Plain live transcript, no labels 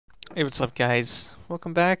Hey, what's up, guys?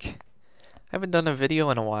 Welcome back. I haven't done a video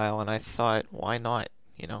in a while, and I thought, why not?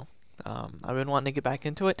 You know, I've been wanting to get back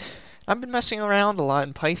into it. I've been messing around a lot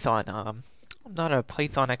in Python. I'm not a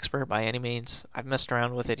Python expert by any means. I've messed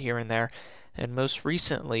around with it here and there, and most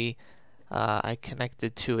recently, I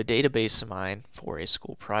connected to a database of mine for a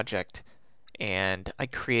school project, and I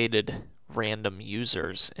created random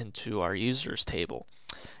users into our users table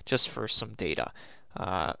just for some data.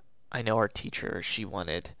 I know our teacher, she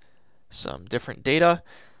wanted some different data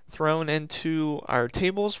thrown into our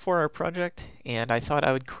tables for our project, and I thought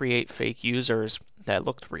I would create fake users that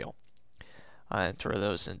looked real and throw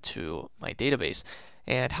those into my database.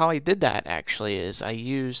 And how I did that actually is I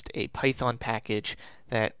used a Python package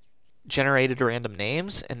that generated random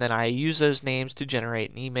names, and then I used those names to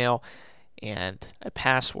generate an email and a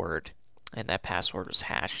password, and that password was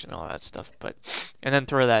hashed and all that stuff, and then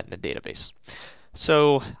throw that in the database.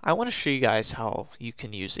 So I want to show you guys how you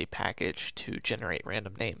can use a package to generate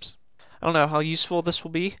random names. I don't know how useful this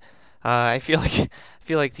will be. I feel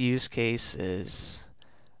like the use case is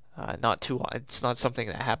not too. It's not something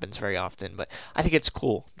that happens very often, but I think it's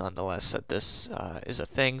cool nonetheless that this is a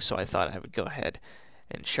thing. So I thought I would go ahead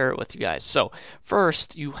and share it with you guys. So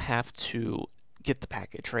first, you have to get the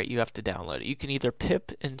package, right? You have to download it. You can either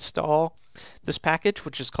pip install this package,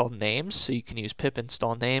 which is called names, so you can use pip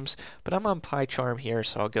install names, but I'm on PyCharm here,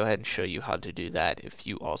 so I'll go ahead and show you how to do that if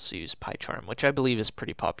you also use PyCharm, which I believe is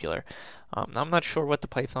pretty popular. I'm not sure what the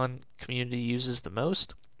Python community uses the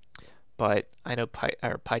most, but I know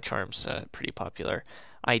PyCharm's a pretty popular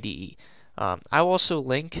IDE. I'll also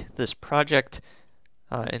link this project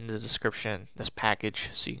in the description, this package,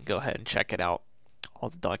 so you can go ahead and check it out, all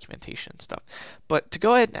the documentation and stuff. But to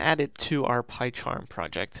go ahead and add it to our PyCharm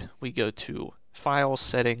project, we go to File,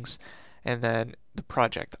 Settings, and then the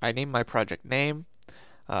project. I name my project name,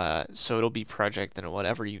 so it'll be project and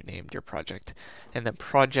whatever you named your project, and then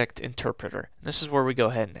project interpreter. And this is where we go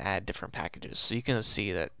ahead and add different packages. So you can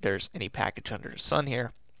see that there's any package under the sun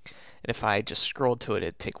here. And if I just scroll to it,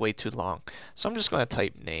 it'd take way too long. So I'm just going to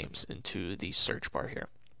type names into the search bar here.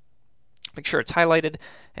 Make sure it's highlighted,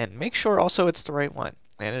 and make sure also it's the right one.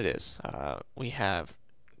 And it is. We have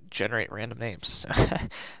generate random names.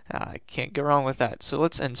 Can't go wrong with that. So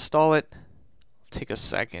let's install it. It'll take a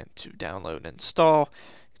second to download and install.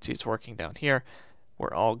 You can see it's working down here.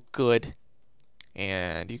 We're all good.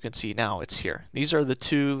 And you can see now it's here. These are the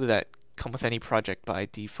two that come with any project by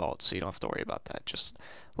default, so you don't have to worry about that. Just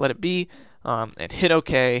let it be and hit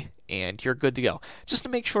OK, and you're good to go. Just to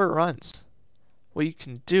make sure it runs, what you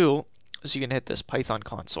can do is you can hit this Python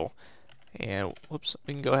console, and whoops,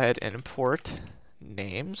 we can go ahead and import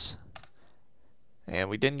names, and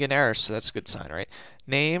we didn't get an error, so that's a good sign, right?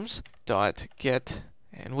 Names.get,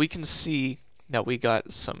 and we can see that we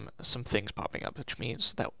got some things popping up, which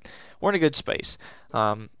means that we're in a good space.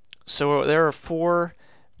 So there are four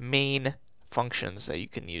main functions that you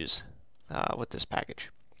can use with this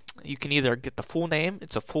package. You can either get the full name,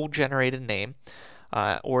 it's a full generated name,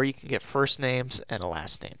 or you can get first names and a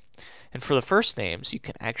last name. And for the first names, you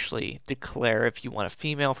can actually declare if you want a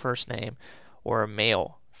female first name or a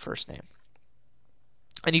male first name.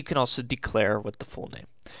 And you can also declare with the full name.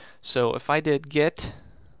 So if I did get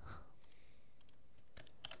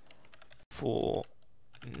full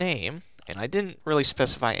name, and I didn't really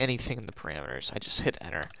specify anything in the parameters, I just hit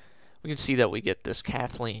enter, we can see that we get this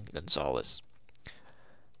Kathleen Gonzalez.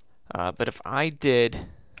 But if I did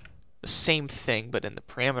the same thing but in the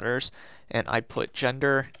parameters, and I put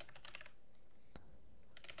gender,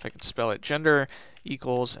 if I can spell it, gender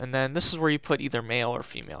equals, and then this is where you put either male or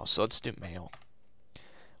female, so let's do male.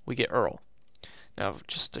 We get Earl. Now,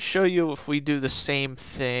 just to show you, if we do the same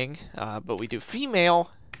thing, but we do female,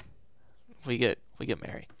 we get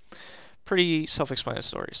Mary. Pretty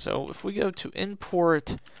self-explanatory. So if we go to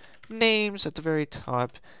import names at the very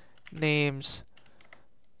top, names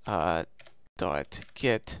dot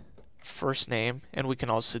get first name, and we can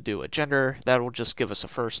also do a gender. That will just give us a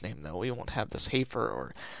first name, though. We won't have this Hafer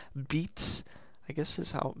or Beats, I guess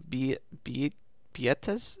is how Bietes.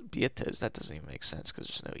 That doesn't even make sense because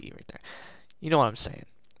there's no E right there. You know what I'm saying,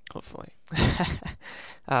 hopefully.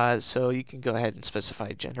 So you can go ahead and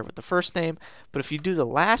specify gender with the first name, but if you do the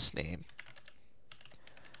last name,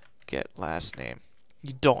 get last name,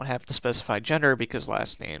 you don't have to specify gender because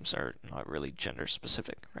last names are not really gender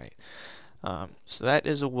specific, right? So that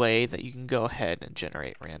is a way that you can go ahead and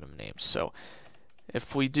generate random names. So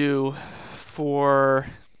if we do for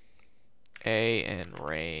A and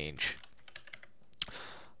range,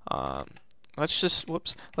 let's just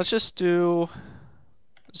do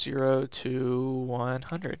 0 to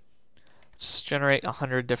 100. Let's just generate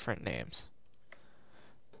 100 different names.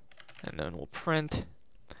 and then we'll print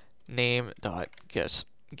name dot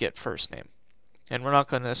get first name. And we're not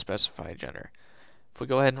going to specify gender. If we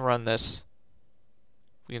go ahead and run this,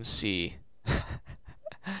 we can see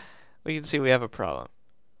we have a problem.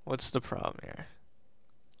 What's the problem here?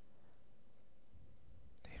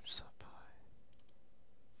 Name sub.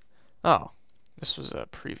 Oh, this was a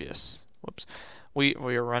previous. Whoops. We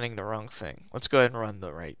are running the wrong thing. Let's go ahead and run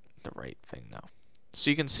the right thing now. So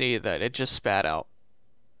you can see that it just spat out,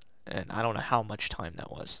 and I don't know how much time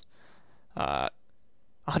that was.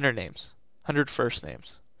 100 names, 100 first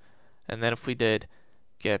names, and then if we did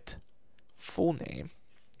get full name,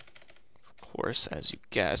 of course, as you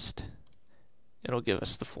guessed, it'll give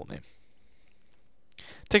us the full name.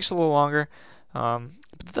 It takes a little longer.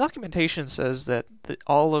 But the documentation says that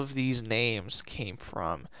all of these names came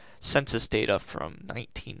from census data from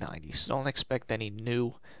 1990, so don't expect any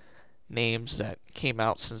new names that came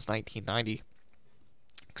out since 1990,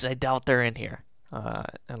 because I doubt they're in here,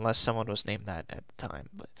 unless someone was named that at the time.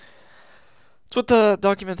 But it's what the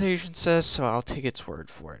documentation says, so I'll take its word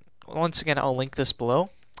for it. Once again, I'll link this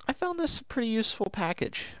below. I found this a pretty useful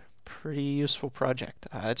package. Pretty useful project.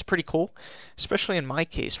 It's pretty cool, especially in my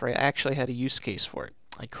case, right? I actually had a use case for it.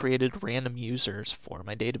 I created random users for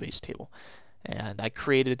my database table, and I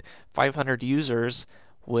created 500 users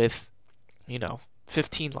with,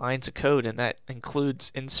 15 lines of code, and that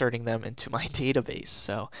includes inserting them into my database.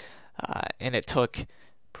 So, and it took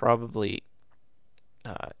probably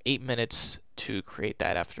 8 minutes to create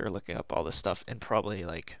that after looking up all this stuff, and probably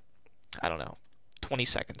 20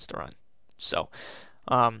 seconds to run. So,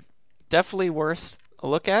 definitely worth a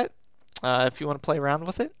look at if you want to play around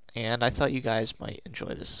with it, and I thought you guys might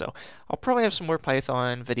enjoy this. So I'll probably have some more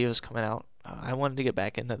Python videos coming out. I wanted to get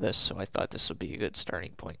back into this, so I thought this would be a good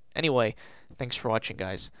starting point. Anyway, thanks for watching,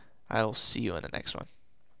 guys. I'll see you in the next one.